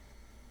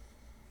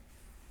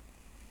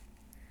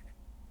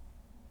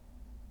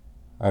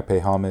I pay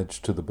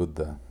homage to the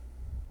Buddha.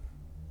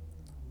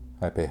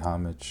 I pay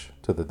homage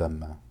to the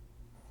Dhamma.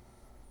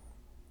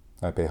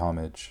 I pay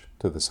homage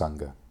to the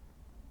Sangha.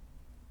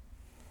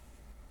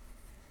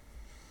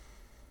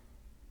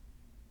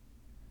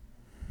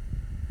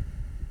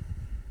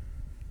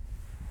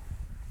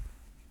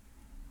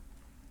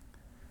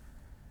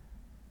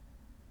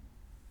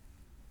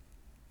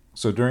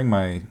 So during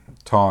my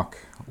talk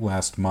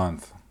last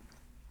month,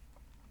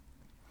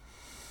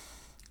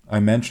 I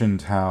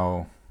mentioned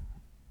how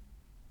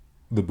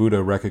the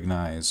Buddha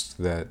recognized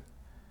that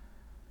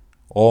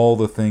all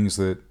the things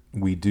that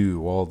we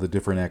do, all the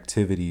different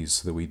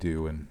activities that we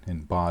do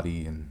in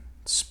body and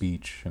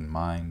speech and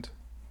mind,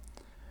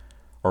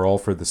 are all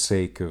for the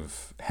sake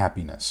of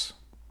happiness.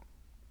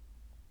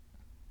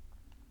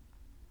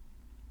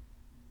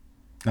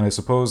 And I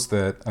suppose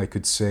that I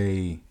could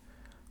say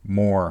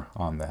more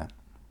on that.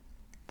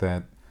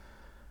 That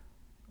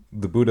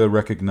the Buddha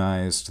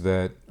recognized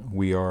that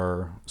we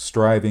are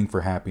striving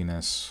for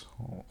happiness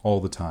all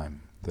the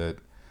time, that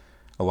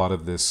a lot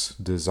of this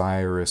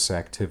desirous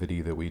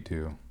activity that we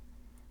do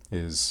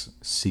is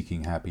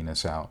seeking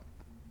happiness out.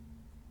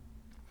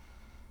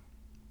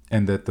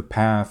 And that the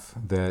path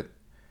that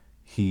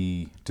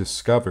he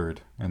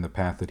discovered and the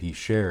path that he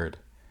shared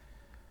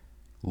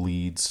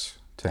leads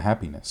to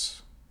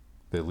happiness,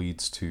 that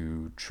leads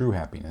to true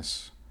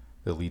happiness,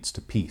 that leads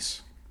to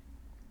peace.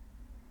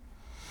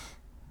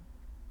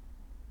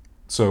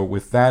 So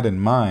with that in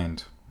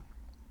mind,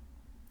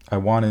 I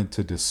wanted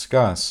to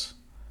discuss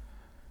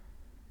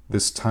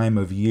this time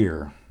of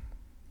year,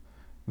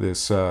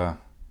 this, how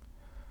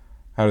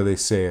do they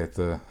say it,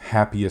 the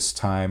happiest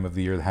time of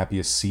the year, the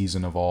happiest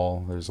season of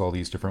all. There's all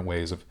these different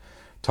ways of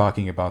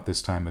talking about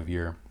this time of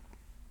year.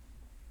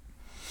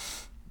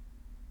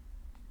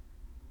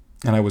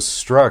 And I was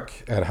struck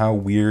at how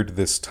weird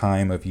this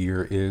time of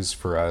year is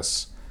for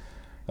us,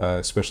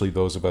 especially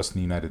those of us in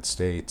the United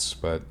States,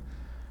 but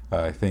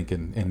I think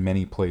in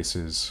many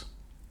places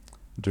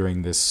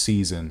during this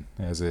season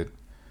as it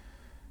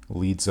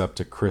leads up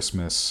to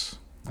Christmas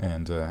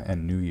and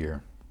New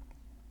Year.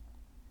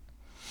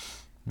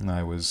 And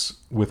I was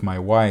with my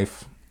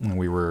wife and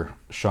we were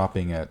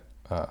shopping at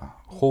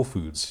Whole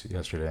Foods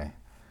yesterday.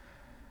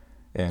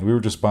 And we were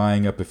just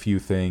buying up a few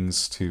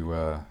things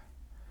to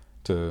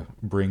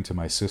bring to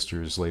my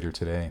sisters later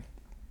today.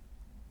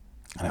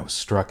 And I was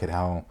struck at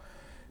how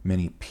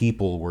many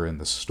people were in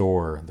the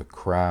store, the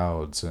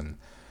crowds, and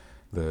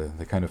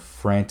the kind of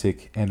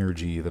frantic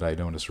energy that I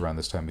notice around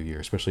this time of year,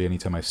 especially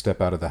anytime I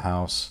step out of the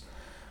house.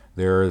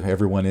 There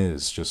everyone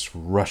is just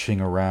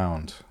rushing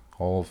around,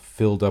 all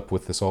filled up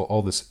with this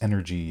all this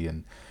energy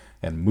and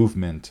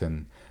movement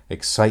and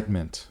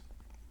excitement.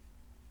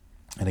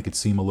 And it could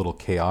seem a little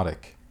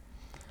chaotic.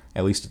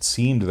 At least it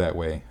seemed that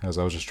way as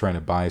I was just trying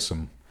to buy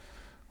some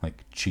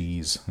like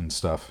cheese and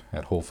stuff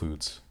at Whole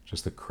Foods.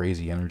 Just the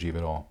crazy energy of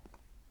it all.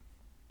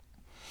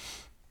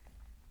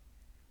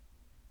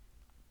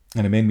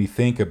 And it made me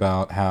think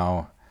about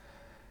how,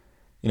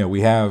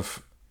 we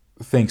have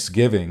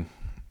Thanksgiving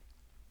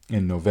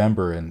in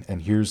November,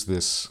 and here's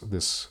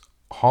this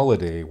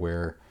holiday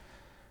where,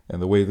 and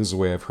this is the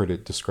way I've heard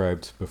it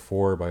described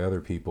before by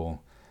other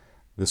people,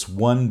 this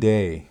one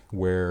day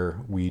where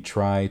we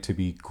try to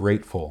be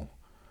grateful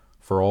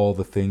for all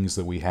the things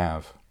that we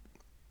have.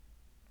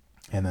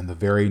 And then the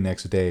very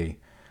next day,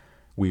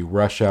 we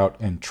rush out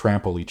and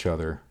trample each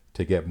other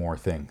to get more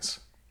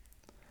things.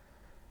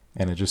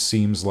 And it just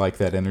seems like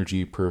that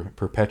energy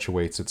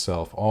perpetuates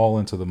itself all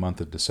into the month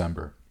of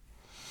December.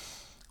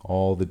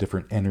 All the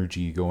different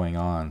energy going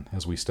on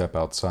as we step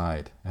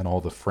outside, and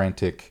all the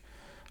frantic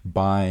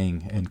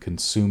buying and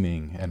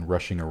consuming and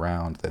rushing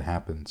around that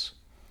happens.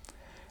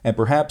 And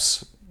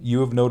perhaps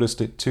you have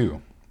noticed it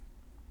too.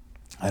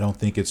 I don't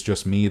think it's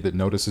just me that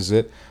notices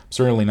it. I'm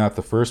certainly not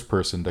the first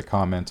person to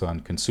comment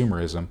on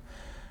consumerism.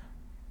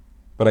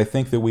 But I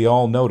think that we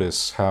all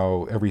notice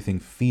how everything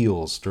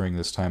feels during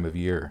this time of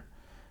year.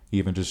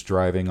 Even just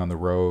driving on the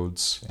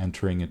roads,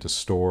 entering into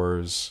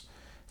stores,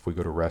 if we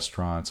go to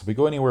restaurants, if we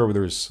go anywhere where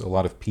there's a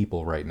lot of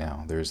people right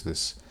now, there's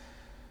this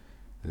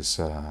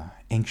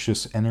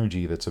anxious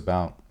energy that's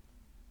about.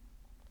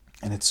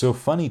 And it's so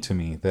funny to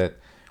me that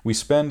we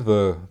spend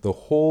the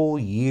whole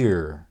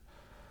year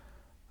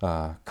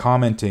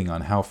commenting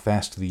on how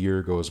fast the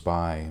year goes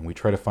by, and we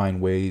try to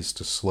find ways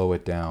to slow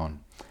it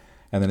down.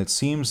 And then it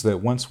seems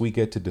that once we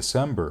get to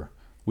December,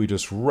 we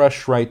just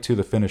rush right to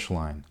the finish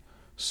line.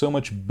 So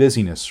much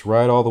busyness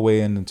right all the way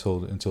in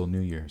until New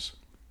Year's.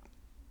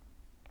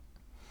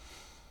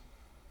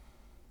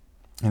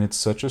 And it's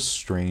such a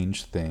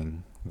strange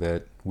thing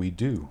that we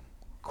do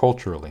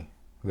culturally,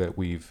 that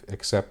we've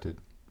accepted.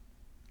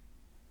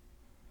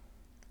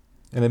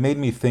 And it made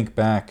me think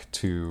back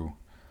to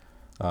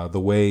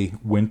the way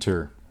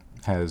winter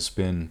has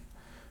been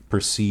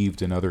perceived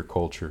in other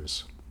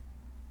cultures.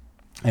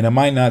 And it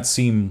might not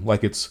seem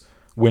like it's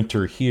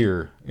winter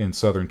here in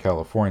Southern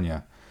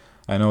California.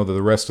 I know that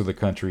the rest of the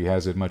country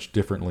has it much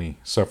differently,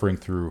 suffering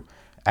through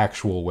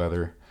actual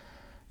weather.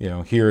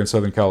 Here in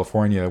Southern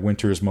California,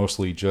 winter is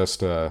mostly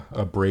just a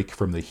break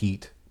from the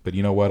heat but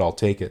you know what? I'll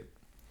take it.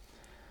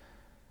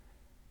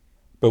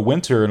 But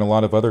winter in a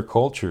lot of other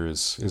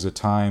cultures is a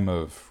time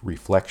of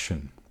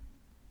reflection.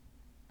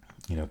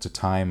 It's a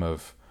time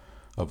of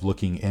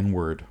looking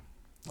inward,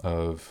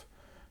 of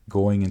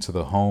going into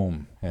the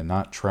home and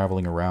not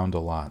traveling around a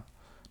lot,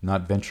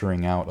 not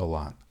venturing out a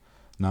lot,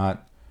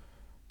 not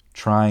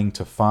trying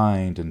to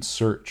find and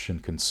search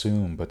and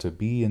consume, but to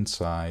be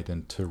inside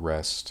and to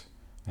rest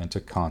and to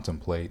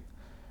contemplate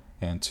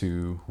and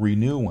to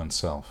renew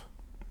oneself.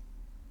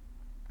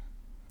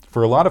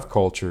 For a lot of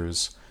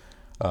cultures,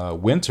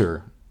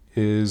 winter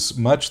is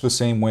much the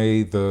same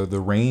way the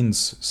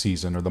rains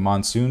season or the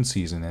monsoon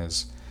season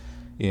is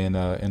in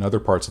other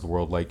parts of the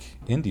world, like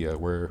India,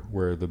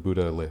 where the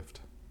Buddha lived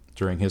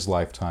during his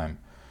lifetime.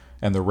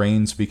 And the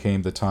rains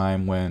became the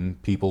time when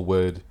people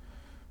would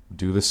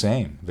do the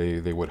same.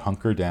 They would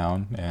hunker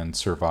down and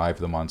survive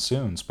the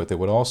monsoons, but they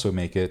would also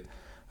make it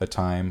a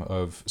time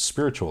of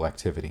spiritual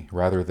activity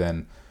rather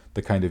than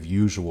the kind of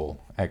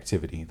usual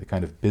activity, the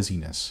kind of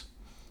busyness,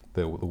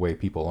 the way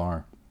people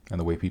are and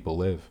the way people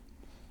live.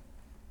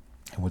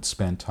 And would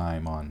spend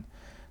time on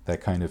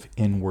that kind of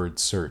inward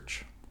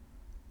search,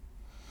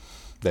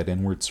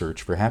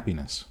 for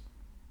happiness.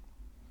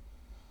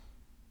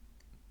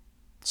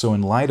 So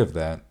in light of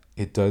that,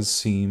 it does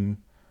seem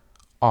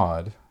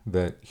odd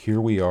that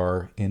here we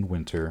are in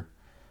winter,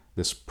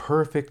 this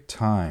perfect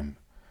time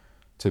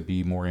to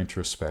be more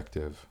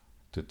introspective,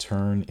 to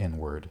turn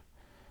inward,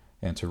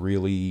 and to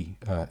really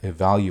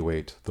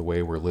evaluate the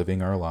way we're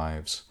living our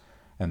lives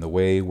and the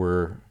way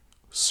we're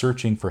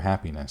searching for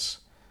happiness.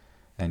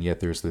 And yet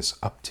there's this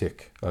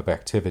uptick of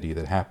activity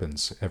that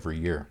happens every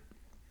year.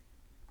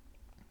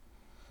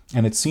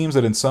 And it seems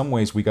that in some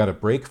ways we got a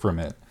break from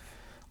it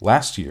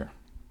last year,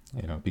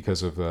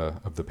 because of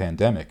the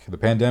pandemic. The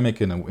pandemic,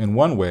 in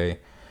one way,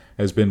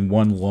 has been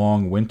one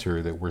long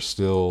winter that we're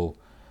still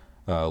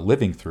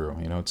living through.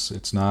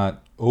 It's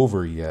not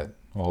over yet,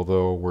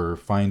 although we're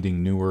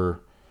finding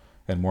newer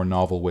and more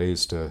novel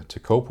ways to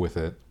cope with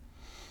it.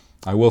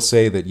 I will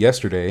say that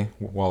yesterday,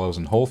 while I was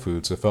in Whole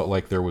Foods, it felt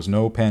like there was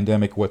no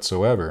pandemic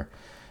whatsoever.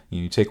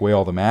 You take away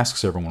all the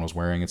masks everyone was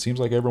wearing, it seems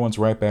like everyone's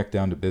right back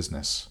down to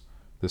business.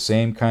 The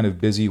same kind of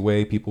busy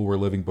way people were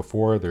living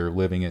before, they're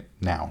living it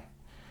now,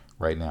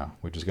 right now.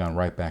 We've just gone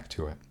right back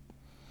to it.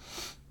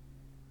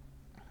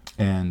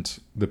 And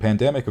the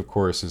pandemic, of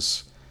course,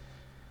 is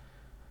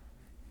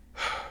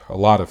a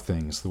lot of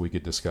things that we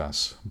could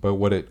discuss. But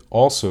what it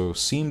also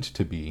seemed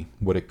to be,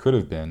 what it could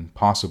have been,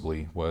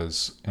 possibly,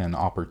 was an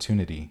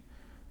opportunity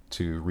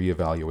to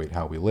reevaluate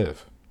how we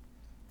live.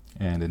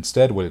 And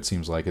instead, what it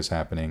seems like is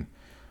happening,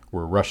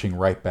 we're rushing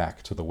right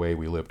back to the way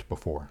we lived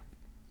before.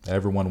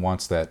 Everyone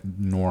wants that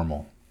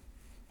normal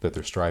that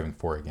they're striving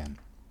for again.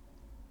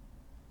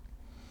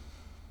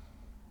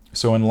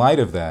 So in light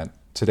of that,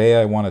 today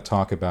I want to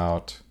talk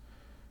about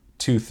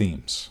two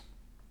themes.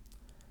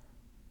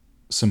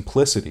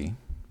 Simplicity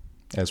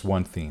as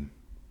one theme,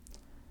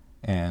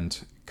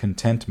 and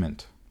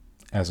contentment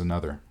as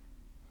another.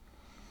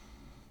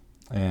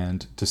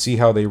 And to see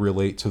how they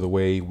relate to the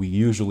way we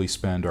usually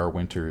spend our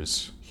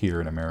winters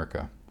here in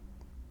America.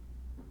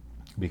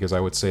 Because I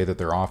would say that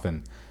they're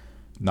often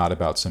not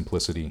about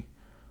simplicity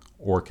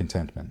or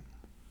contentment.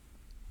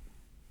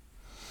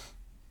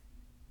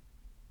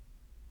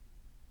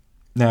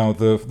 Now,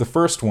 the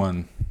first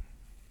one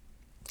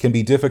can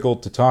be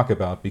difficult to talk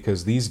about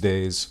because these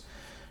days,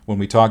 when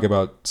we talk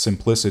about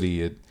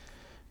simplicity, it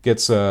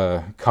gets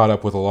caught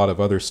up with a lot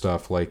of other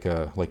stuff like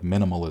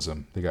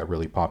minimalism. They got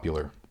really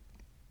popular.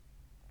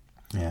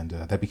 And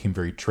that became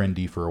very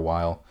trendy for a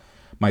while.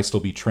 Might still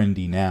be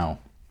trendy now.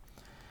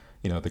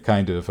 The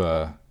kind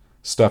of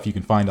stuff you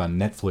can find on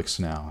Netflix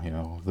now,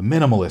 the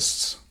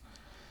minimalists.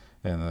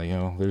 And,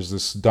 there's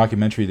this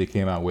documentary they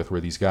came out with where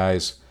these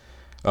guys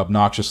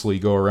obnoxiously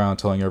go around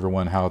telling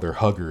everyone how they're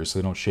huggers.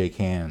 They don't shake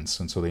hands,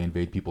 and so they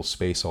invade people's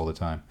space all the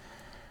time.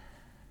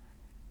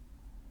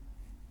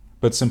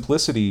 But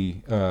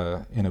simplicity,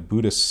 in a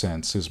Buddhist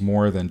sense, is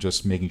more than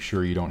just making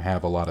sure you don't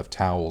have a lot of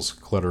towels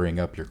cluttering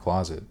up your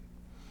closet.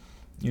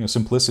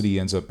 Simplicity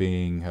ends up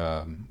being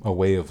a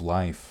way of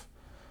life,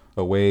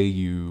 a way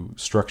you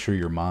structure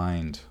your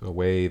mind, a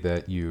way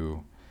that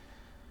you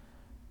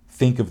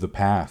think of the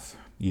path,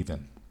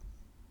 even.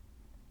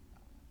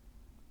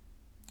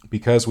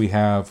 Because we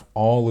have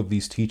all of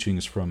these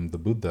teachings from the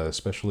Buddha,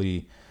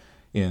 especially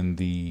in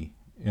the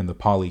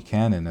Pali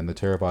Canon and the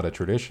Theravada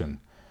tradition,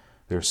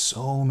 there's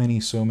so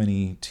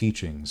many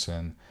teachings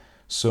and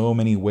so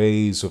many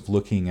ways of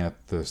looking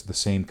at the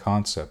same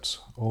concepts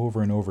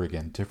over and over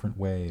again, different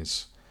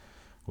ways.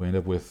 We end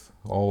up with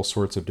all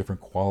sorts of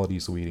different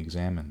qualities that we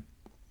examine.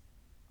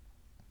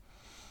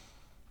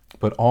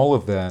 But all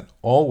of that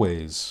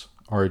always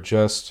are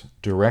just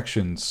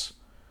directions,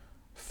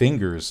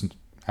 fingers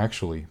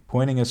actually,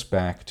 pointing us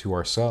back to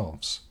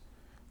ourselves,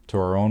 to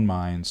our own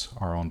minds,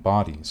 our own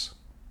bodies.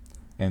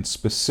 And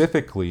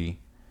specifically,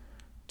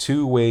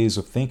 two ways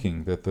of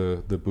thinking that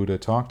the Buddha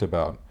talked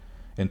about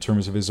in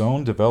terms of his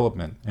own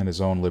development and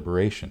his own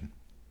liberation.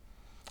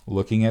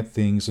 Looking at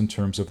things in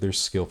terms of their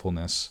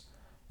skillfulness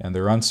and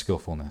their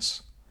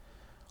unskillfulness.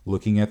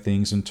 looking at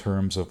things in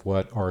terms of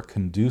what are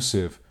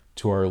conducive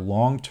to our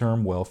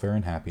long-term welfare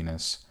and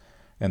happiness,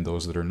 and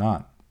those that are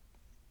not.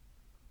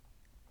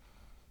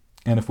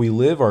 And if we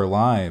live our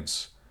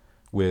lives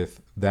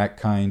with that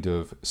kind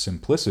of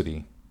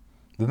simplicity,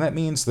 then that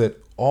means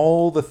that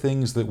all the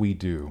things that we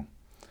do,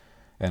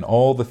 and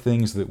all the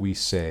things that we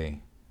say,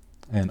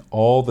 and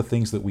all the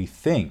things that we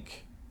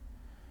think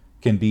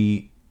can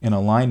be in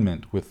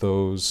alignment with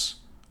those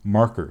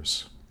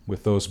markers,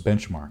 with those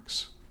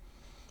benchmarks,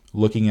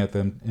 looking at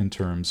them in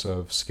terms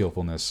of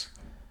skillfulness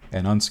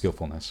and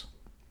unskillfulness,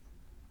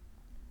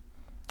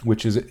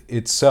 which is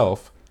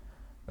itself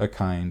a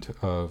kind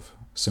of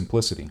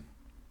simplicity.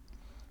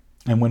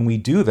 And when we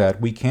do that,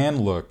 we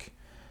can look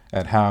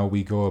at how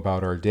we go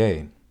about our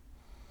day,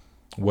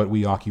 what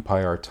we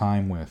occupy our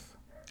time with,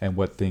 and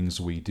what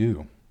things we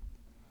do.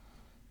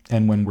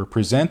 And when we're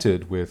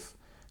presented with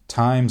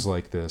times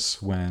like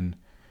this, when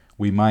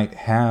we might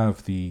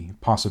have the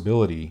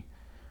possibility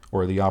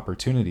or the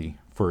opportunity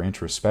for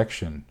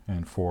introspection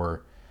and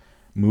for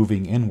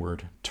moving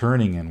inward,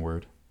 turning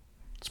inward,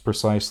 it's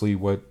precisely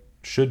what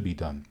should be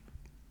done.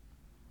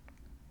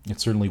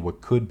 It's certainly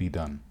what could be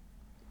done.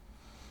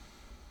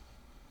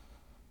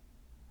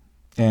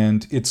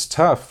 And it's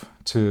tough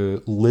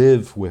to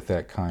live with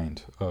that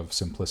kind of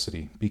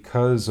simplicity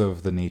because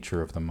of the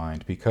nature of the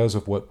mind, because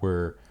of what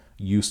we're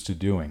used to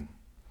doing.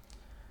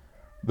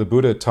 The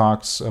Buddha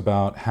talks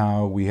about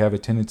how we have a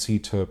tendency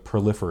to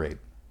proliferate,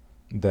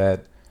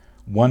 that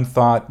one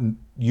thought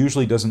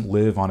usually doesn't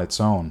live on its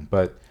own,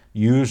 but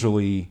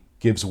usually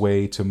gives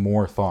way to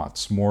more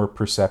thoughts, more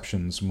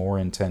perceptions, more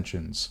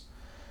intentions.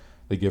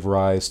 They give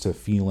rise to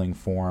feeling,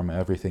 form,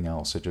 everything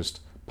else. It just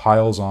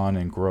piles on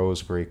and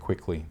grows very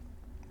quickly.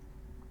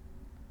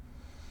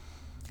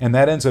 And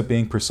that ends up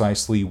being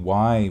precisely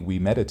why we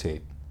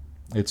meditate.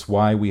 It's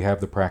why we have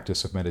the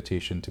practice of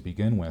meditation to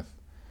begin with,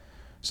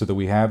 so that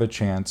we have a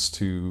chance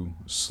to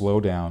slow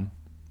down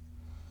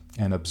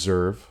and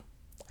observe,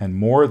 and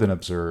more than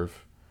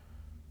observe,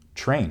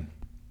 train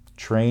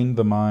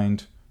the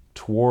mind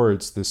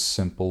towards this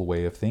simple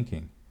way of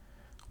thinking.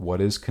 What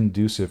is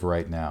conducive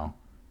right now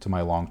to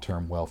my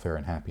long-term welfare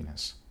and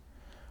happiness?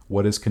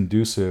 What is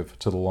conducive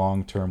to the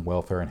long-term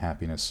welfare and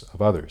happiness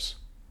of others?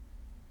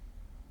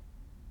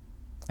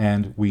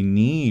 And we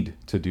need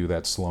to do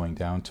that slowing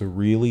down to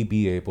really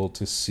be able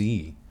to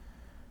see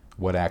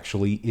what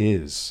actually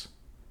is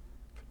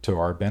to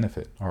our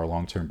benefit, our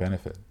long-term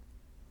benefit.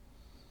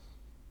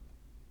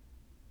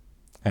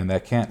 And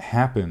that can't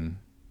happen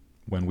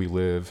when we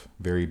live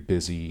very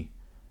busy,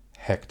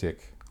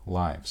 hectic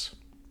lives.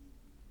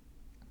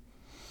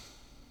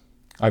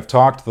 I've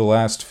talked the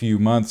last few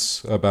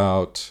months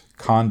about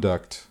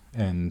conduct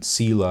and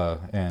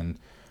sila and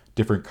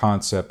different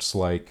concepts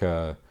like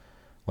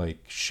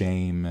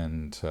shame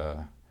and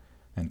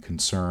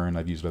concern.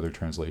 I've used other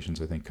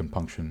translations, I think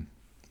compunction.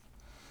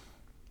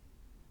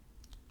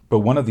 But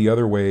one of the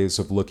other ways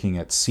of looking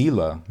at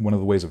sila, one of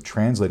the ways of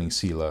translating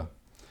sila,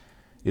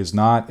 is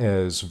not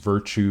as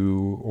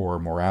virtue or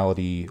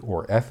morality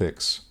or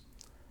ethics,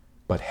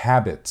 but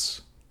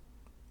habits,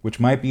 which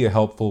might be a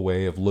helpful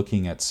way of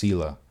looking at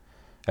sila,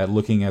 at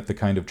looking at the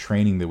kind of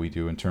training that we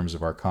do in terms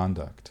of our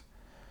conduct,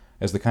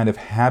 as the kind of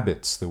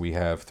habits that we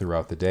have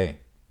throughout the day.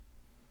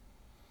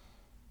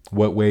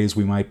 What ways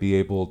we might be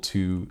able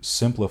to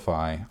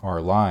simplify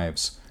our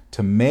lives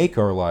to make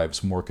our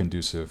lives more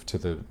conducive to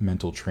the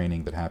mental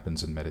training that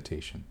happens in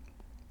meditation.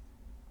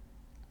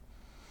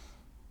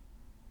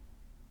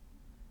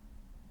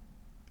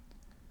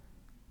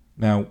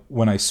 Now,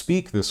 when I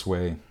speak this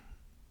way,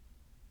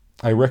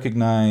 I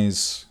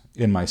recognize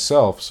in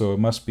myself, so it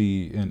must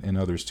be in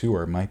others too,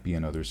 or it might be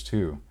in others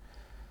too,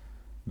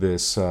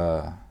 this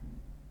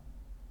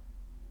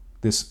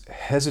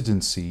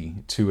hesitancy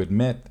to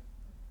admit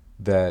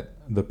that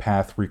the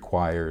path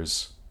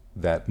requires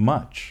that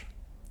much.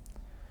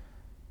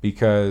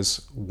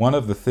 Because one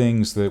of the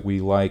things that we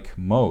like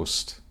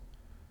most,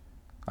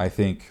 I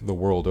think the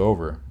world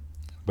over,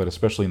 but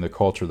especially in the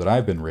culture that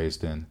I've been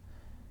raised in,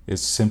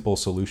 is simple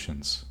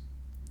solutions.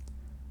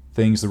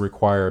 Things that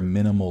require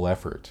minimal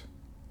effort.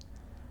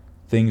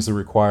 Things that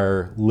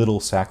require little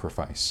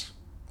sacrifice,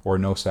 or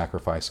no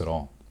sacrifice at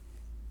all.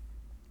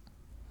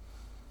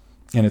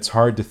 And it's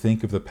hard to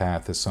think of the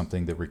path as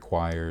something that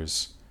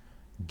requires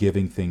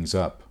giving things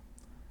up,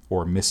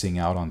 or missing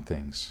out on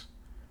things,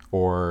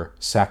 or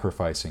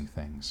sacrificing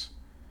things,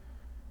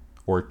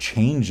 or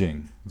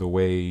changing the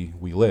way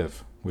we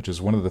live, which is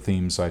one of the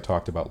themes I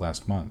talked about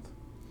last month.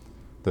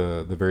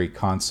 The very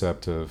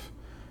concept of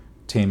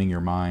taming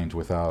your mind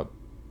without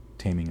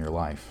taming your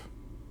life,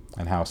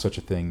 and how such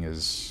a thing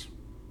is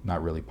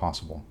not really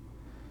possible.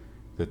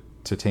 That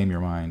to tame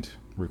your mind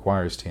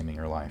requires taming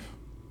your life.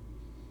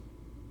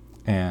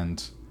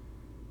 And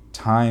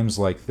times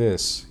like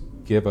this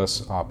give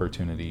us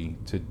opportunity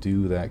to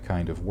do that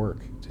kind of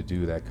work, to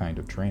do that kind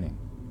of training,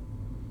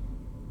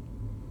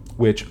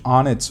 which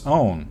on its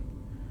own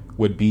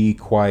would be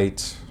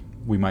quite,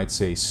 we might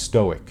say,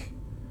 stoic,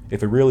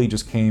 if it really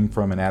just came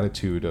from an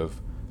attitude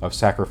of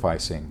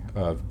sacrificing,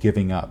 of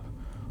giving up,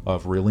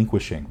 of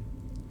relinquishing.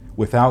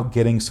 without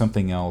getting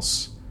something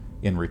else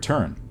in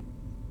return.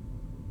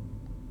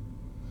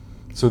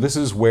 So this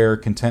is where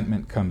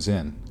contentment comes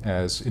in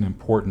as an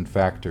important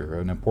factor,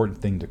 an important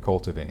thing to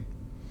cultivate.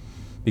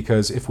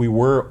 Because if we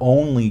were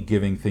only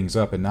giving things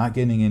up and not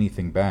getting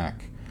anything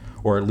back,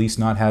 or at least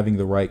not having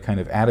the right kind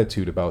of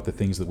attitude about the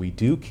things that we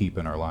do keep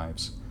in our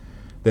lives,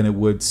 then it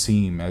would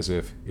seem as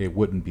if it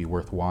wouldn't be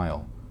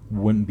worthwhile,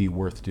 wouldn't be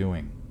worth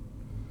doing.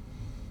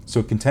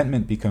 So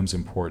contentment becomes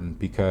important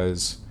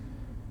because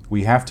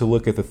we have to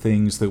look at the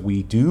things that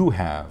we do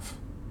have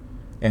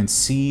and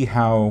see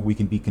how we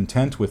can be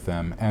content with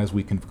them as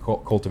we can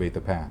cultivate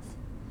the path.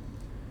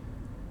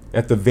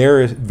 At the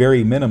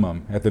very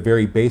minimum, at the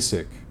very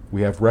basic,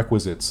 we have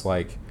requisites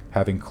like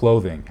having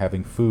clothing,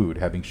 having food,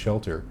 having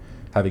shelter,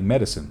 having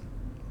medicine.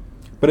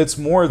 But it's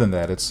more than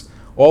that. It's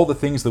all the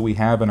things that we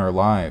have in our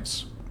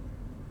lives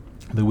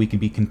that we can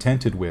be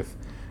contented with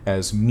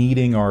as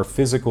meeting our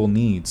physical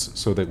needs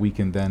so that we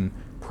can then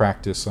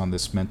practice on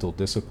this mental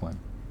discipline.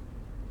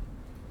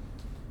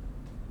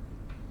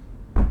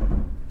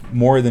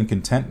 More than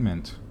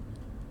contentment,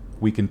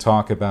 we can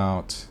talk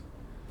about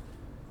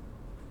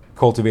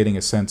cultivating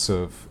a sense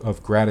of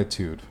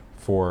gratitude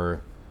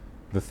for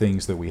the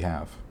things that we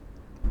have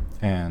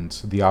and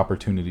the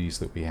opportunities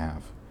that we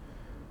have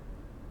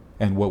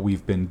and what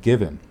we've been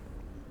given.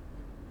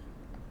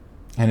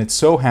 And it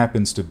so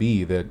happens to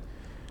be that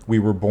we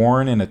were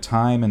born in a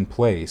time and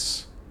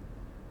place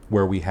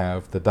where we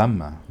have the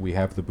Dhamma, we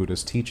have the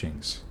Buddha's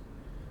teachings.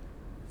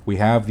 We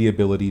have the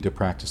ability to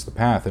practice the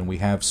path, and we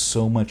have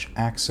so much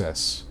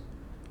access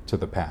to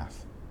the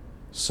path,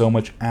 so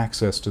much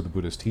access to the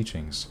Buddha's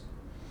teachings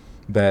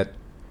that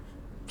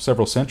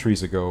several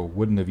centuries ago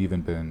wouldn't have even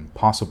been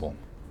possible.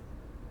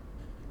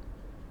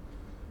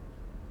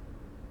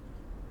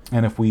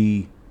 And if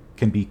we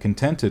can be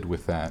contented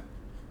with that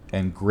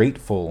and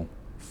grateful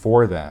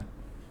for that,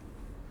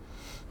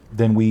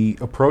 then we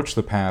approach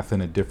the path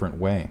in a different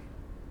way.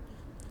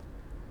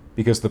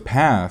 Because the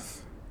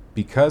path,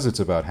 because it's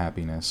about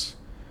happiness,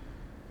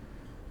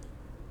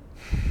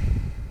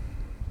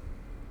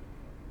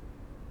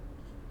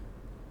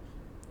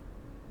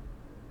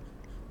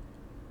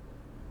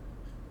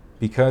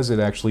 because it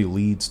actually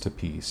leads to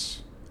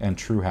peace and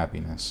true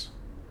happiness,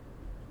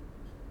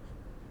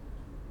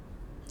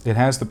 it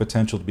has the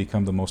potential to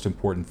become the most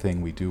important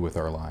thing we do with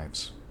our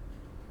lives,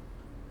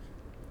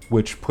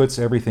 which puts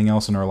everything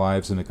else in our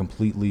lives in a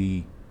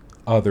completely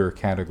other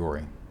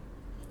category,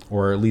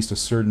 or at least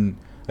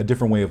a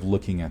different way of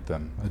looking at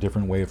them, a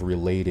different way of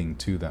relating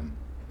to them,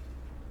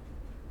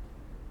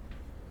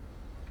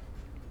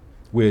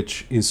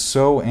 which is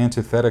so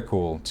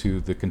antithetical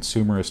to the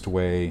consumerist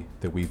way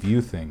that we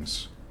view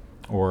things,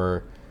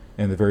 or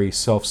in the very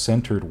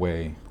self-centered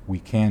way we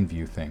can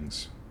view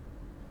things.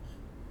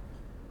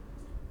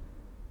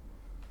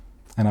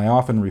 And I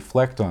often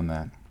reflect on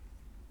that,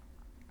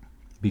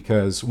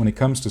 because when it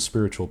comes to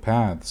spiritual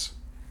paths,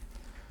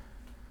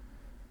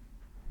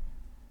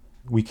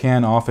 we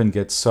can often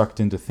get sucked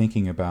into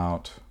thinking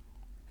about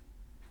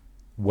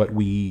what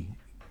we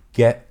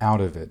get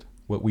out of it,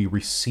 what we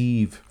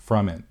receive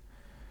from it,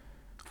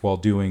 while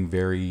doing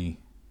very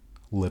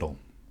little,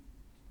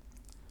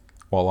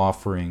 while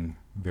offering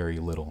very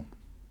little,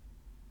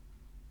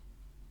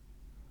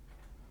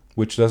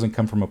 which doesn't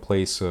come from a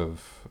place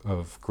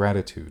of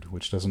gratitude,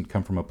 which doesn't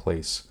come from a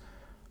place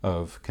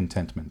of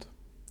contentment,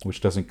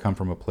 which doesn't come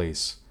from a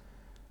place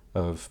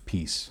of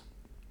peace.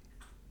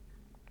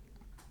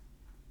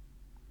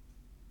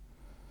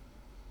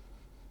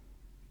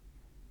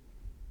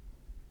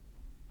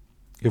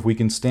 If we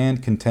can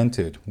stand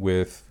contented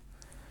with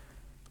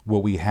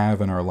what we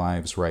have in our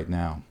lives right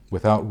now,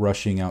 without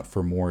rushing out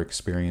for more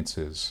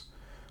experiences,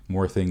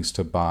 more things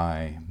to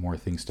buy, more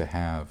things to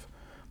have,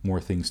 more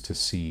things to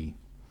see,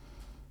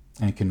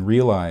 and can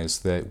realize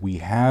that we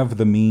have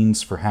the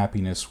means for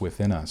happiness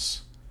within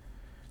us,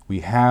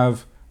 we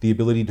have the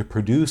ability to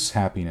produce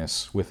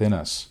happiness within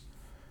us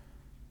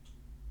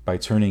by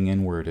turning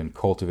inward and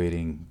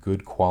cultivating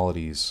good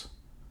qualities,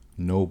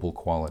 noble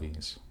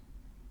qualities.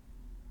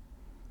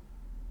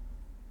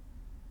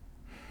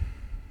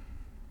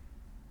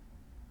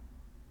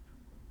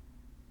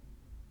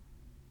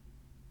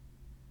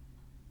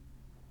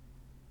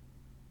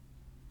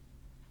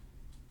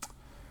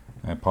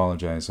 I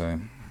apologize, I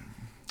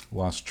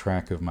lost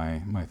track of my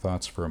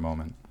thoughts for a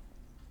moment.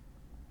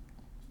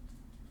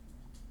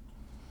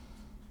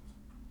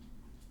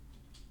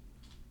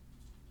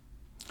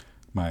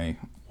 My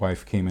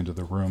wife came into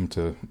the room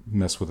to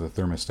mess with the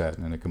thermostat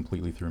and it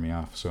completely threw me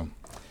off, so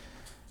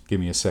give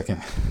me a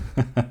second.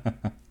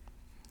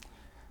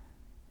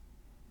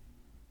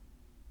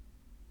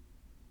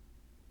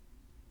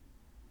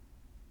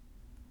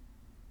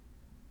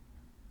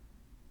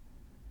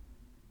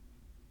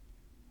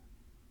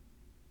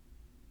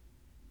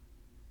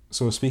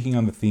 So speaking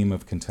on the theme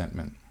of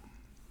contentment,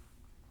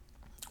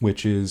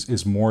 which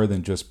is more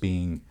than just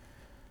being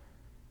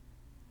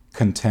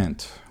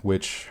content,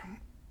 which,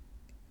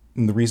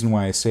 and the reason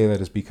why I say that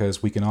is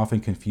because we can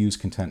often confuse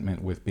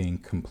contentment with being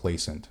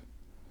complacent.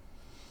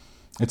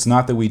 It's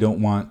not that we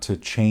don't want to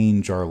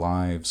change our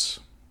lives.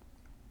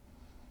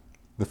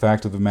 The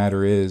fact of the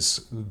matter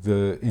is,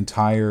 the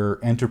entire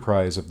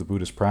enterprise of the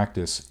Buddhist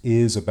practice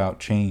is about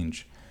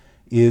change,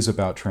 is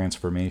about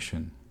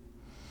transformation.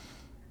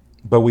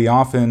 But we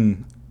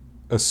often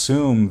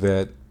assume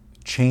that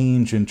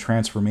change and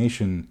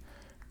transformation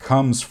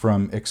comes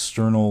from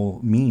external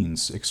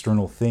means,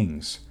 external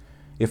things.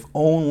 If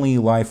only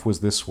life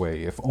was this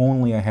way, if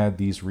only I had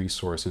these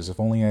resources, if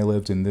only I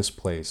lived in this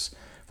place,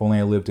 if only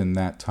I lived in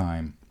that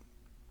time,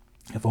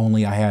 if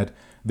only I had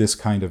this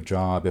kind of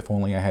job, if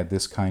only I had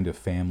this kind of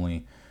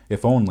family,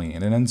 if only,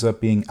 and it ends up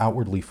being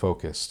outwardly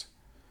focused.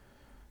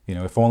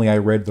 If only I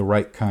read the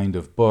right kind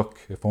of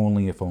book, if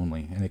only,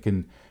 and it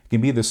can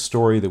be this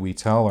story that we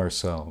tell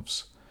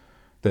ourselves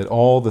that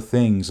all the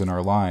things in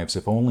our lives,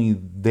 if only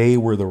they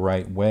were the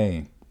right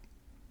way,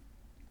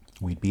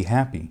 we'd be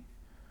happy.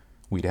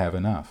 We'd have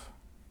enough.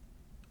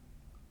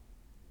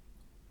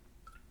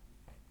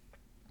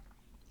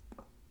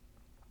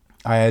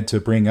 I had to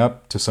bring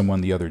up to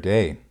someone the other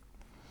day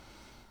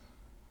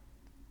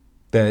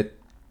that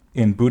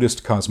in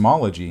Buddhist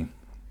cosmology,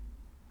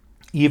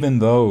 even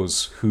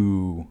those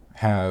who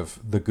have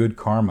the good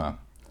karma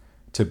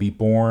to be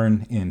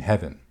born in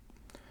heaven,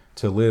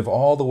 to live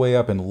all the way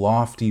up in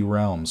lofty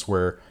realms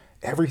where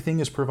everything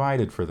is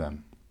provided for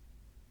them.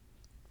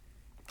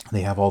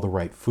 They have all the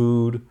right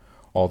food,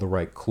 all the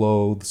right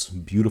clothes,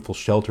 beautiful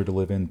shelter to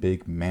live in,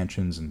 big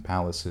mansions and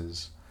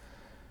palaces.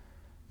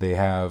 They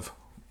have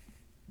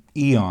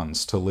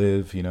eons to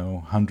live,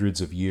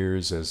 hundreds of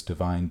years as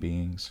divine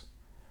beings.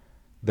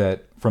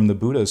 That from the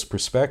Buddha's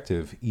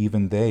perspective,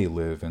 even they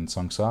live in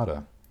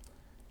samsara.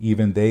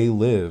 Even they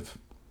live,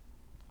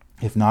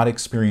 if not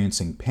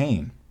experiencing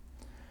pain,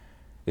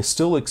 is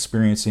still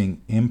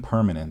experiencing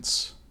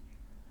impermanence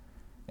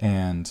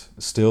and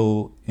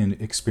still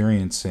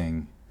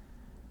experiencing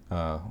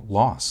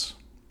loss,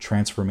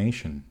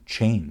 transformation,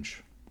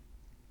 change.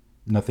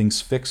 Nothing's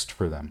fixed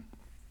for them,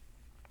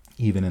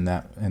 even in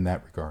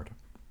that regard.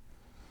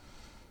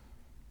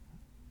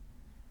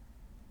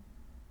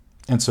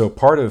 And so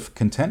part of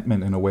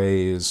contentment, in a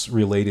way, is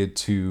related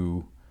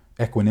to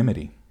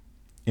equanimity,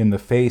 in the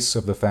face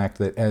of the fact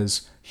that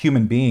as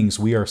human beings,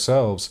 we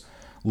ourselves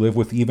live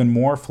with even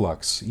more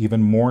flux,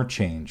 even more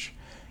change,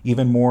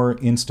 even more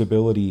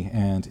instability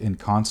and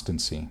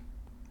inconstancy.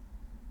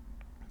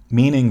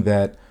 Meaning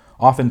that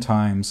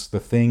oftentimes the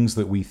things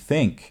that we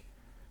think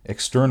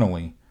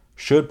externally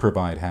should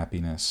provide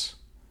happiness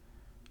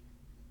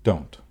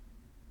don't,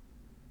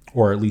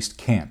 or at least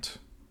can't,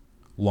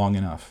 long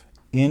enough,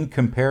 in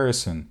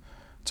comparison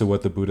to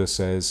what the Buddha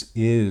says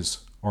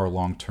is our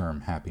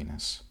long-term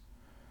happiness.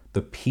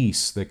 The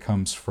peace that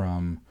comes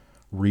from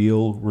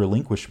real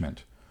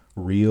relinquishment,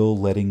 real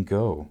letting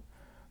go,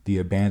 the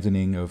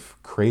abandoning of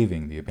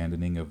craving, the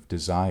abandoning of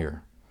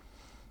desire,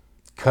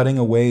 cutting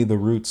away the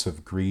roots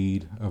of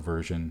greed,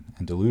 aversion,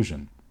 and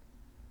delusion.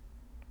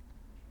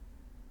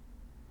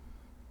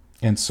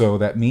 And so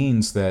that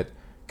means that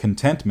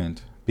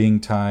contentment,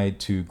 being tied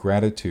to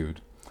gratitude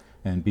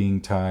and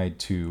being tied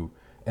to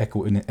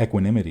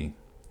equanimity,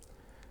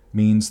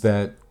 means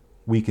that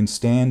we can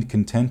stand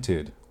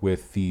contented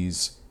with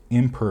these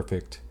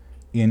imperfect,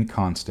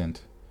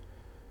 inconstant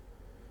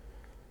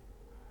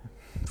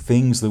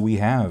things that we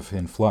have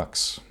in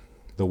flux,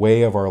 the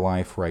way of our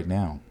life right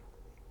now.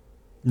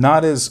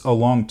 Not as a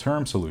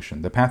long-term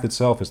solution. The path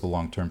itself is the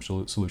long-term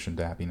solution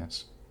to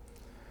happiness.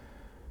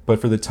 But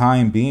for the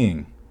time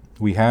being,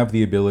 we have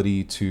the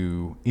ability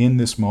to, in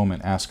this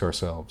moment, ask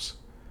ourselves,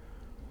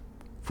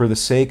 for the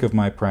sake of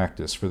my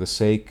practice, for the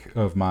sake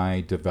of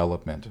my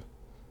development,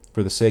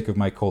 for the sake of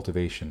my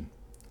cultivation,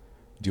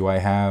 do I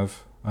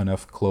have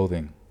enough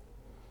clothing?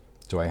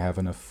 Do I have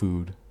enough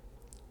food?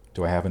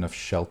 Do I have enough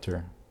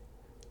shelter?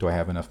 Do I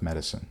have enough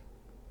medicine?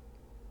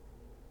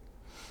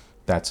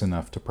 That's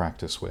enough to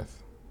practice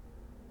with.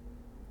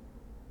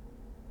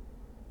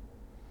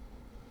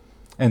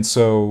 And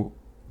so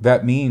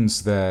that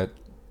means that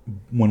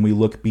when we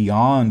look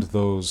beyond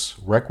those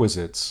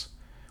requisites,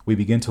 we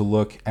begin to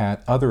look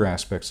at other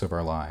aspects of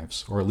our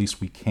lives, or at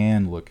least we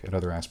can look at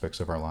other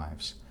aspects of our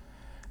lives,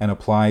 and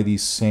apply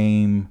these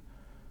same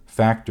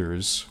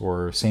factors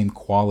or same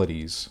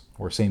qualities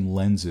or same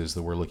lenses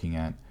that we're looking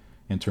at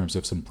in terms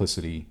of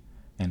simplicity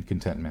and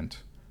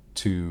contentment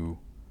to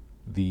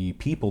the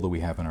people that we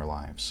have in our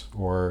lives,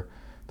 or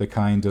the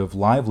kind of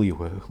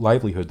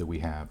livelihood that we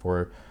have,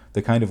 or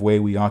the kind of way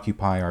we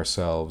occupy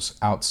ourselves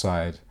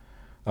outside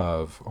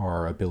of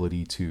our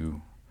ability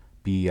to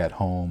be at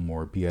home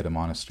or be at a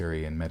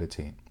monastery and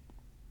meditate.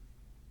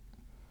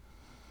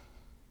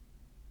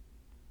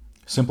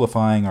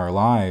 Simplifying our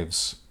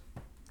lives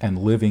and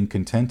living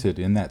contented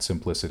in that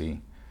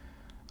simplicity,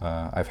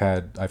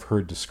 I've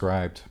heard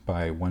described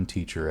by one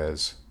teacher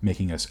as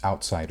making us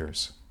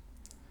outsiders,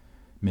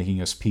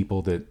 making us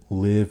people that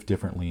live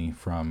differently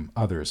from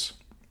others.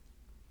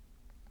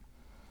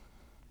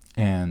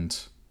 And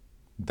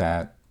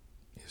that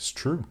is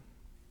true.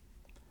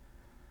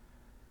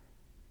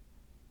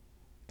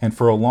 And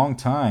for a long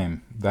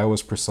time, that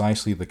was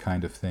precisely the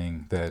kind of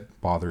thing that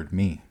bothered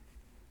me.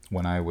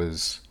 when I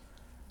was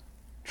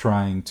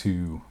trying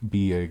to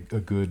be a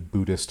good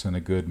Buddhist and a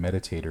good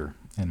meditator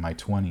in my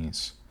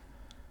 20s.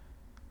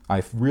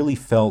 I really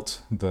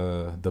felt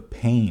the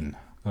pain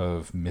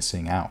of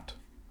missing out,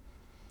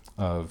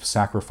 of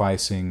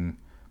sacrificing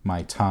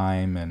my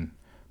time and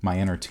my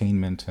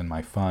entertainment and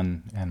my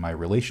fun and my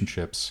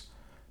relationships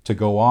to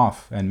go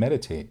off and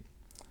meditate,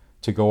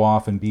 to go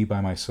off and be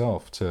by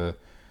myself, to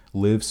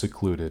live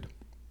secluded,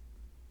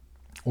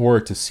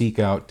 or to seek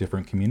out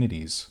different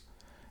communities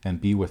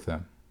and be with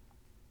them.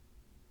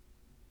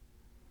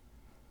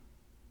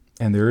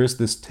 And there is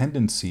this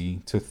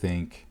tendency to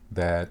think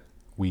that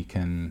we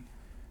can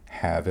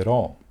have it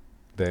all,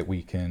 that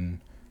we can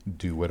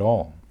do it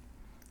all,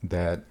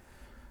 that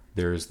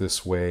there's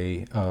this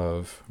way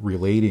of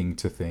relating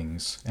to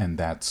things and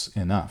that's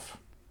enough.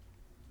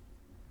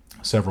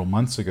 Several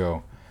months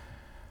ago,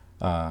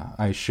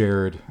 I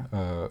shared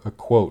a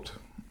quote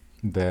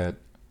that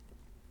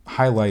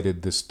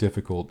highlighted this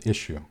difficult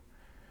issue,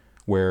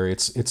 where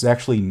it's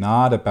actually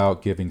not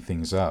about giving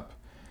things up.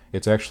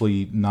 It's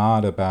actually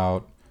not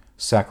about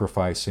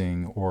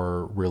sacrificing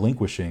or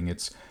relinquishing.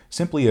 It's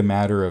simply a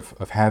matter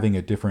of having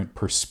a different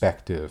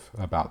perspective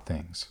about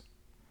things.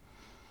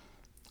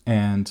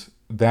 And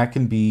that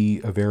can be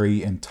a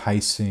very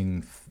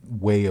enticing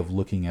way of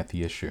looking at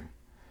the issue.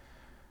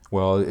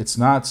 Well, it's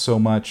not so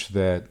much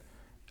that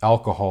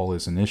alcohol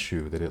is an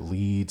issue, that it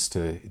leads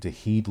to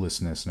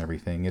heedlessness and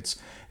everything. It's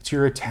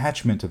your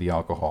attachment to the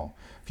alcohol.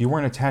 If you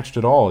weren't attached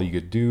at all, you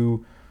could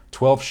do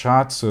 12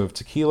 shots of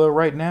tequila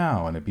right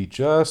now and it'd be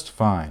just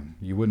fine.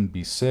 You wouldn't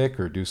be sick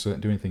or do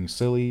anything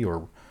silly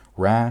or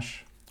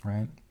rash,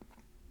 right?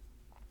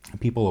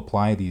 People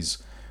apply these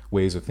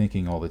ways of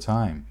thinking all the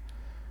time.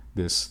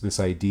 This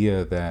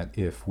idea that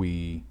if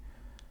we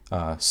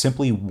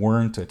simply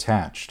weren't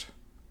attached,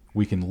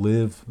 we can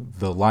live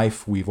the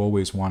life we've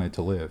always wanted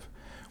to live,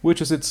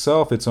 which is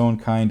itself its own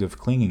kind of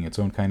clinging, its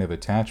own kind of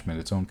attachment,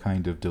 its own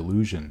kind of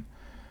delusion,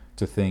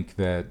 to think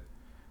that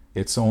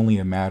it's only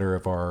a matter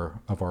of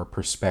our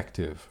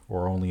perspective,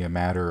 or only a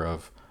matter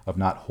of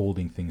not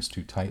holding things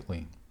too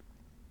tightly.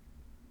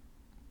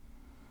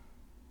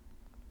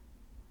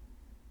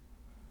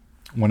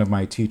 One of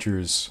my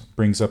teachers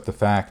brings up the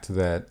fact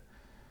that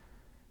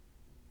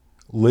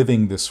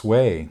living this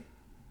way,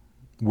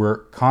 we're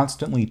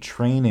constantly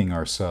training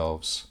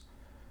ourselves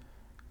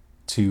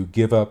to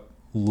give up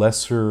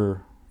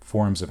lesser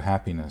forms of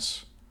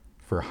happiness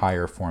for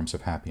higher forms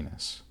of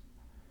happiness,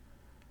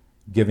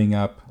 giving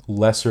up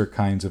lesser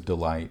kinds of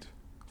delight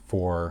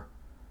for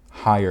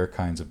higher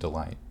kinds of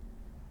delight.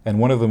 And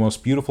one of the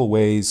most beautiful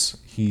ways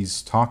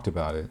he's talked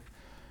about it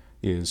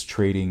is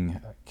trading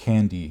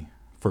candy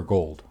for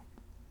gold,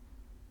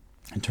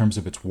 in terms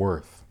of its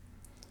worth,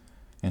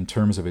 in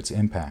terms of its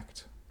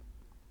impact.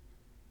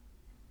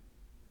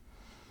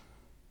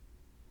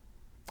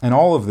 And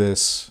all of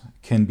this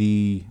can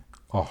be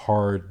a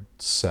hard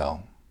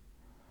sell.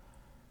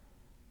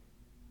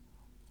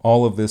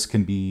 All of this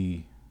can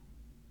be,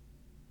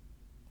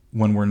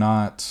 when we're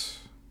not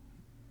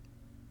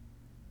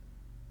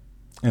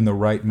in the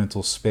right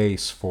mental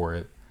space for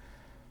it,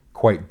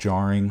 quite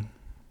jarring,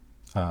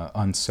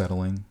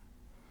 unsettling.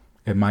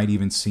 It might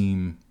even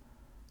seem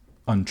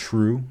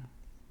untrue.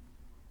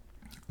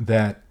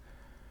 That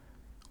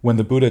when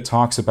the Buddha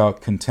talks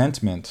about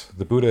contentment,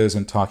 the Buddha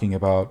isn't talking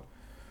about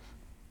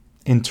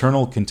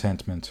internal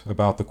contentment,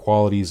 about the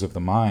qualities of the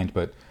mind,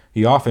 but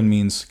he often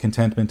means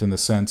contentment in the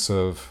sense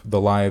of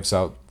the lives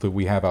that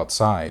we have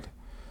outside,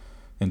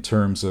 in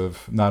terms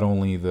of not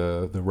only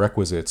the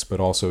requisites,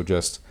 but also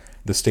just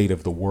the state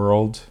of the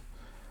world,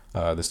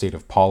 the state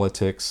of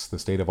politics, the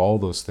state of all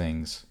those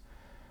things.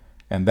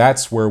 And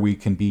that's where we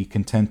can be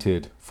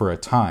contented for a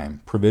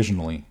time,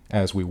 provisionally,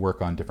 as we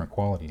work on different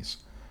qualities.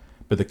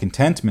 But the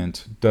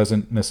contentment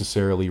doesn't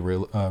necessarily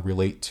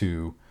relate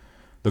to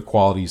the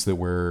qualities that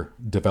we're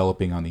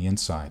developing on the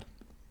inside,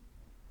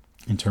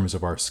 in terms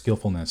of our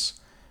skillfulness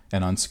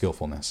and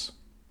unskillfulness.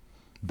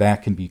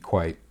 That can be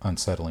quite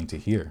unsettling to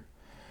hear,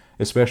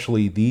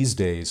 especially these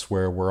days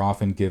where we're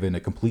often given a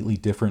completely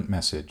different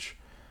message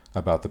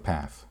about the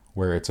path,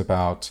 where it's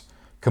about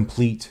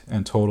complete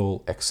and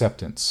total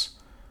acceptance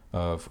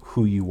of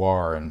who you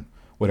are and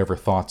whatever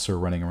thoughts are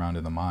running around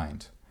in the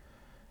mind.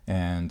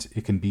 And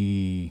it can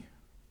be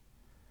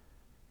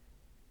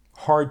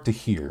hard to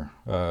hear,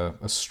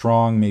 a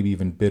strong, maybe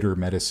even bitter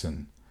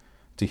medicine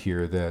to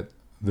hear that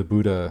the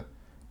Buddha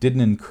didn't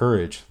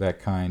encourage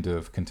that kind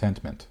of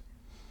contentment,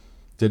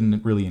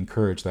 didn't really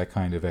encourage that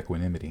kind of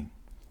equanimity,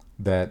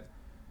 that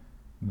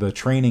the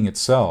training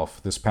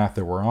itself, this path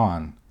that we're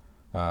on,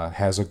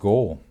 has a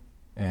goal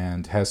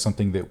and has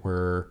something that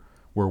we're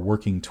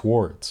working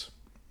towards.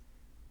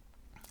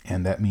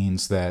 And that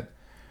means that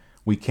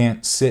we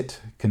can't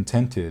sit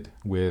contented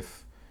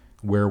with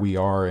where we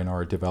are in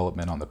our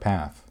development on the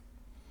path.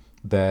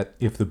 That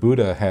if the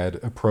Buddha had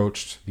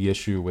approached the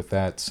issue with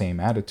that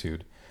same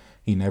attitude,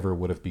 he never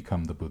would have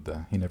become the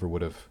Buddha. He never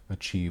would have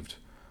achieved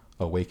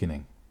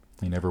awakening.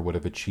 He never would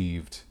have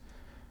achieved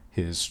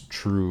his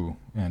true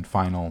and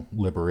final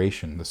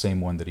liberation, the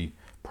same one that he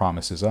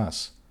promises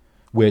us.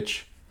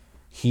 which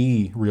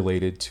he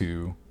related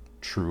to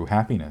true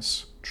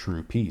happiness,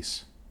 true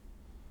peace.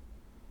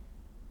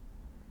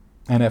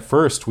 And at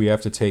first, we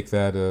have to take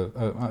that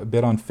a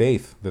bit on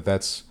faith,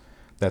 that's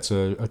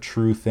a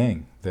true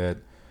thing, that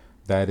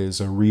is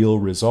a real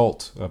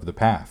result of the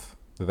path,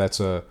 that's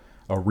a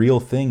real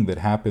thing that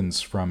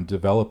happens from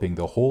developing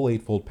the whole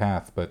Eightfold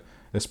Path, but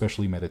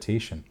especially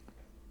meditation.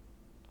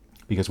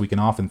 Because we can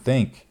often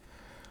think,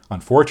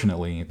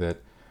 unfortunately,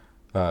 that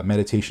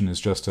meditation is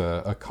just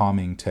a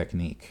calming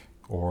technique,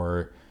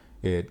 or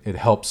it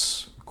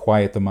helps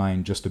quiet the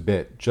mind just a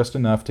bit, just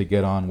enough to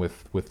get on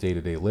with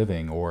day-to-day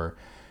living, or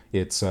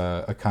it's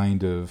a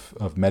kind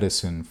of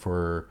medicine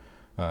for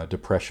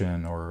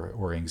depression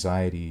or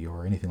anxiety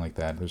or anything like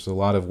that. There's a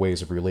lot of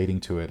ways of relating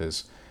to it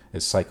as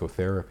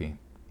psychotherapy.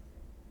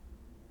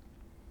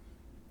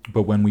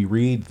 But when we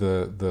read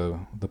the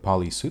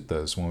Pali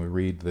Suttas, when we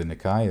read the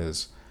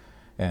Nikayas,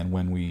 and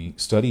when we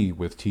study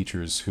with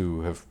teachers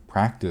who have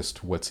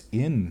practiced what's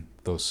in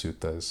those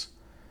suttas,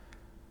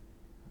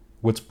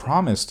 what's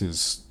promised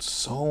is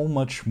so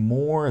much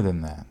more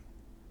than that.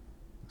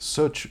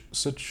 Such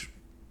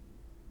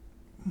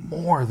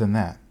more than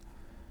that.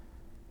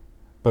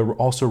 But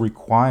also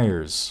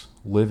requires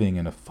living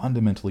in a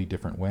fundamentally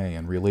different way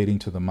and relating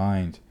to the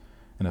mind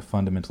in a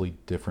fundamentally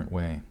different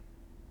way.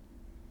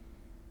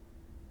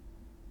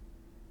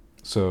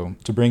 So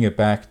to bring it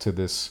back to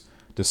this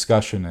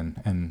discussion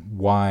and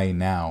why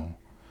now?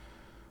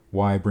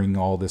 Why bring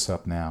all this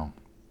up now?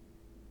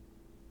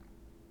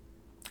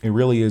 It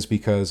really is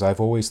because I've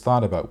always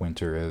thought about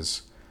winter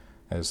as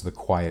the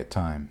quiet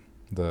time,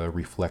 the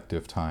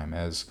reflective time,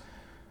 as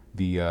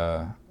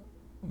the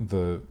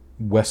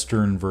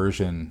Western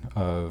version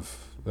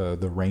of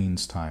the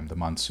rains time, the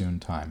monsoon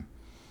time.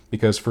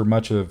 Because for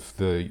much of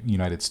the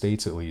United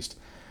States, at least,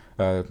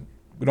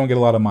 we don't get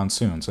a lot of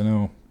monsoons. I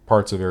know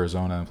parts of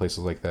Arizona and places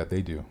like that,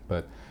 they do.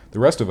 But the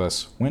rest of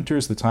us, winter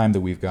is the time that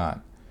we've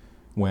got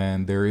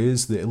when there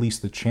is at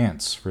least the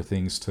chance for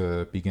things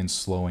to begin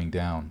slowing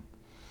down,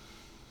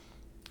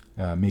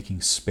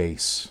 making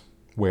space,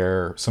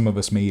 where some of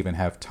us may even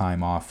have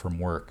time off from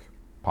work,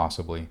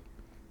 possibly.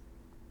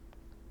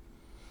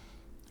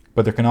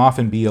 But there can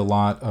often be a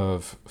lot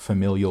of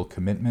familial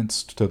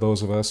commitments to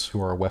those of us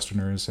who are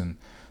Westerners and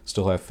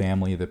still have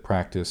family that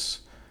practice,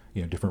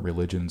 different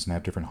religions and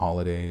have different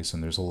holidays,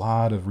 and there's a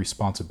lot of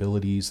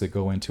responsibilities that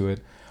go into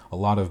it, a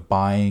lot of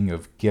buying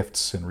of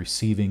gifts and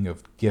receiving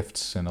of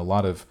gifts, and a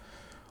lot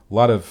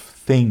of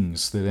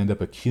things that end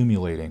up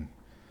accumulating.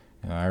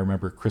 I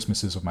remember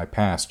Christmases of my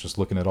past, just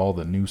looking at all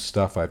the new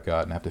stuff I've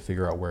got and have to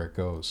figure out where it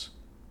goes.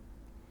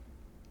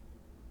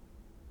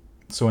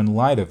 So in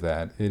light of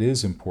that, it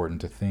is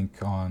important to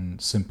think on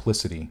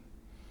simplicity,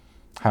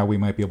 how we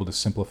might be able to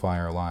simplify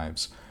our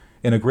lives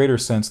in a greater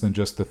sense than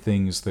just the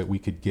things that we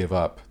could give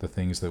up, the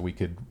things that we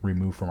could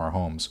remove from our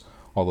homes,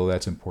 although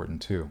that's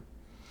important too.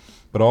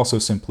 But also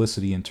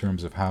simplicity in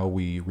terms of how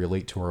we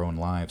relate to our own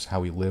lives, how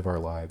we live our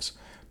lives,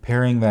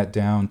 paring that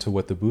down to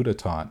what the Buddha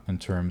taught in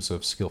terms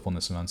of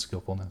skillfulness and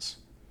unskillfulness.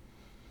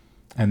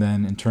 And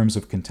then in terms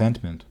of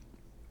contentment,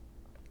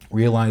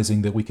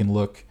 realizing that we can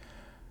look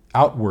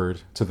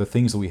outward to the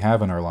things that we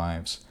have in our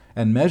lives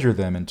and measure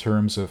them in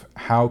terms of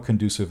how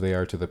conducive they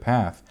are to the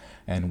path,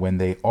 and when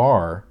they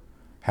are,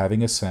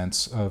 having a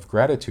sense of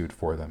gratitude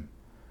for them,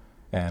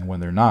 and when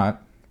they're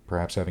not,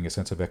 perhaps having a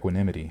sense of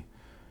equanimity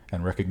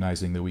and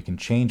recognizing that we can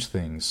change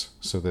things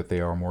so that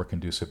they are more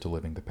conducive to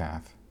living the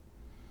path.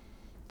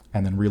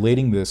 And then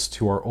relating this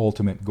to our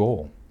ultimate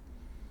goal.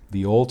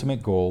 The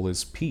ultimate goal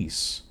is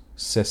peace,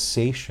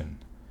 cessation,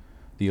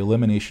 the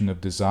elimination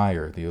of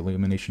desire, the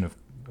elimination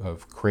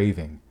of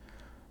craving,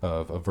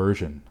 of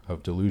aversion,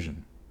 of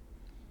delusion.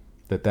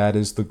 That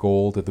is the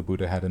goal that the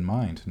Buddha had in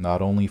mind,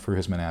 not only for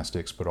his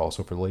monastics, but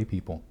also for lay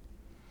people.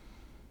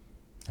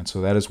 And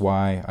so that is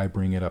why I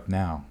bring it up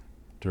now,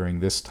 during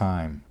this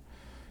time,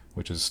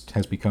 which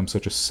has become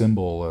such a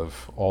symbol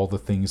of all the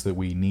things that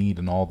we need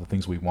and all the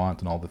things we want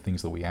and all the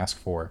things that we ask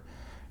for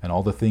and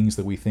all the things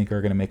that we think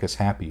are going to make us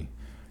happy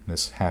in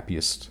this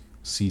happiest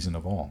season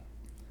of all.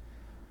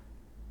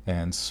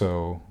 And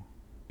so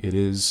it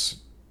is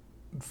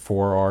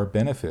for our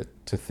benefit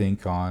to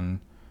think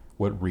on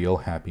what real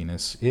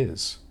happiness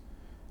is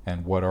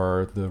and what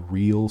are the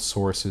real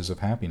sources of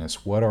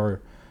happiness, what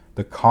are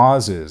the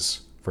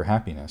causes for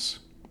happiness.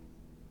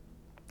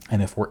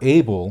 And if we're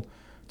able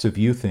to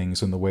view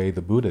things in the way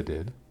the Buddha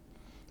did,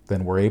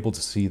 then we're able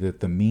to see that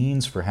the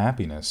means for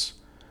happiness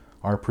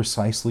are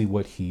precisely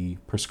what he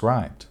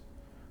prescribed,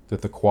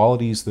 that the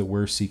qualities that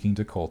we're seeking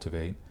to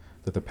cultivate,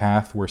 that the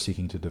path we're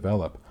seeking to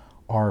develop,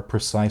 are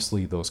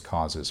precisely those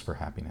causes for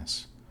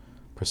happiness,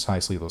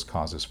 precisely those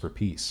causes for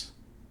peace.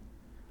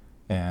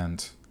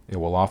 And it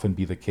will often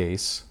be the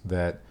case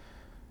that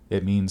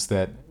it means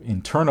that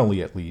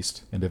internally, at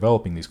least, in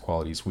developing these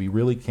qualities, we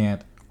really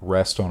can't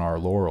rest on our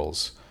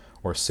laurels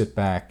or sit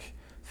back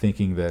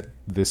thinking that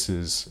this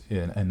is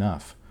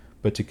enough,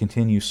 but to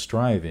continue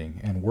striving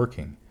and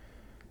working.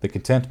 The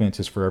contentment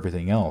is for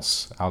everything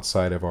else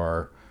outside of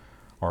our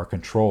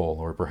control,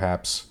 or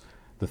perhaps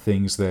the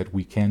things that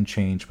we can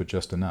change, but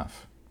just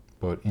enough.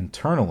 But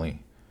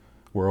internally,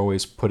 we're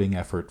always putting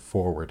effort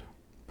forward,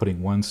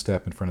 putting one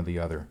step in front of the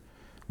other,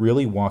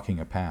 really walking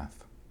a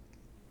path.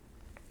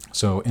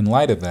 So in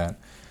light of that,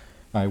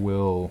 I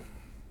will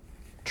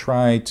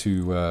try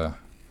to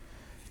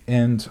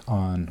end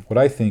on what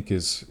I think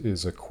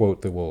is a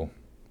quote that will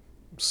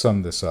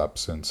sum this up,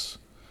 since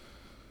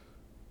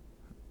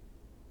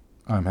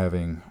I'm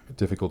having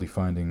difficulty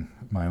finding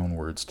my own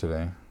words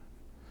today.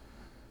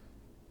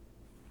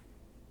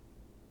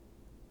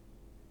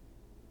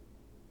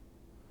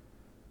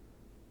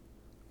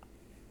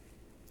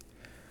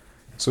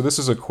 So this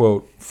is a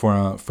quote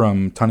from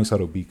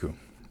Tanisarow Bhikkhu,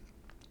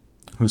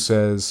 who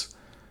says,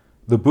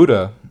 "The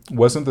Buddha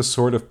wasn't the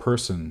sort of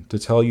person to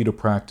tell you to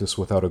practice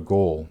without a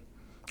goal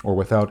or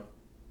without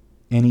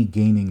any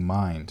gaining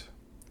mind.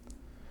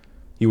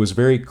 He was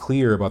very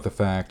clear about the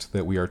fact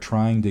that we are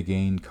trying to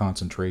gain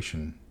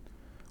concentration.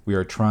 We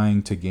are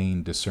trying to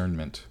gain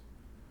discernment.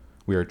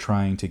 We are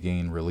trying to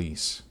gain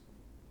release.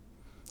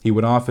 He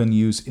would often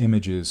use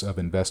images of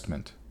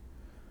investment.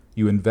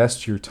 You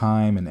invest your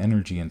time and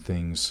energy in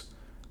things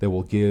that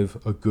will give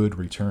a good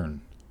return.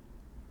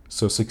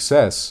 So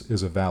success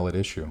is a valid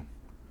issue.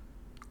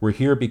 We're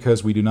here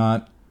because we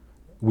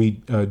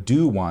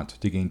do want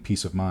to gain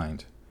peace of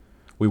mind.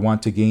 We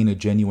want to gain a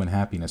genuine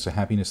happiness, a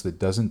happiness that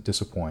doesn't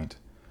disappoint,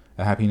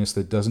 a happiness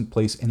that doesn't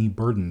place any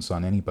burdens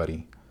on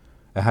anybody,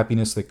 a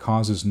happiness that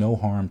causes no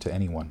harm to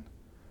anyone.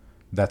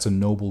 That's a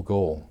noble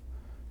goal,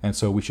 and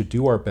so we should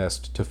do our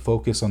best to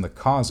focus on the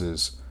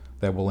causes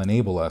that will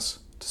enable us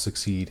to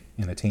succeed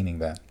in attaining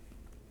that."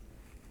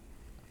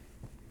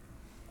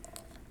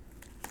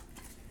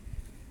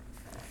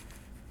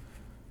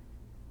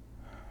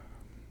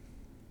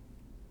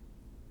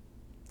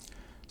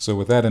 So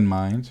with that in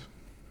mind,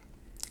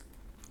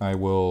 I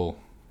will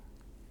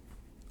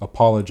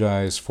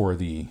apologize for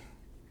the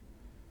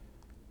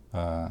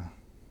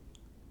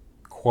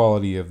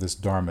quality of this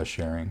Dharma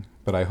sharing,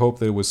 but I hope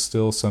that it was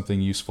still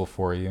something useful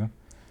for you.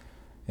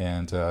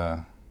 And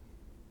I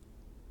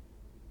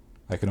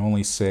can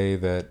only say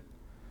that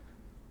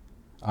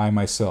I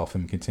myself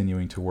am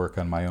continuing to work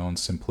on my own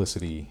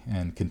simplicity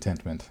and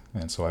contentment,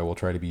 and so I will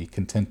try to be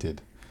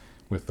contented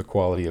with the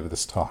quality of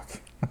this talk.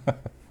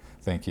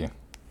 Thank you.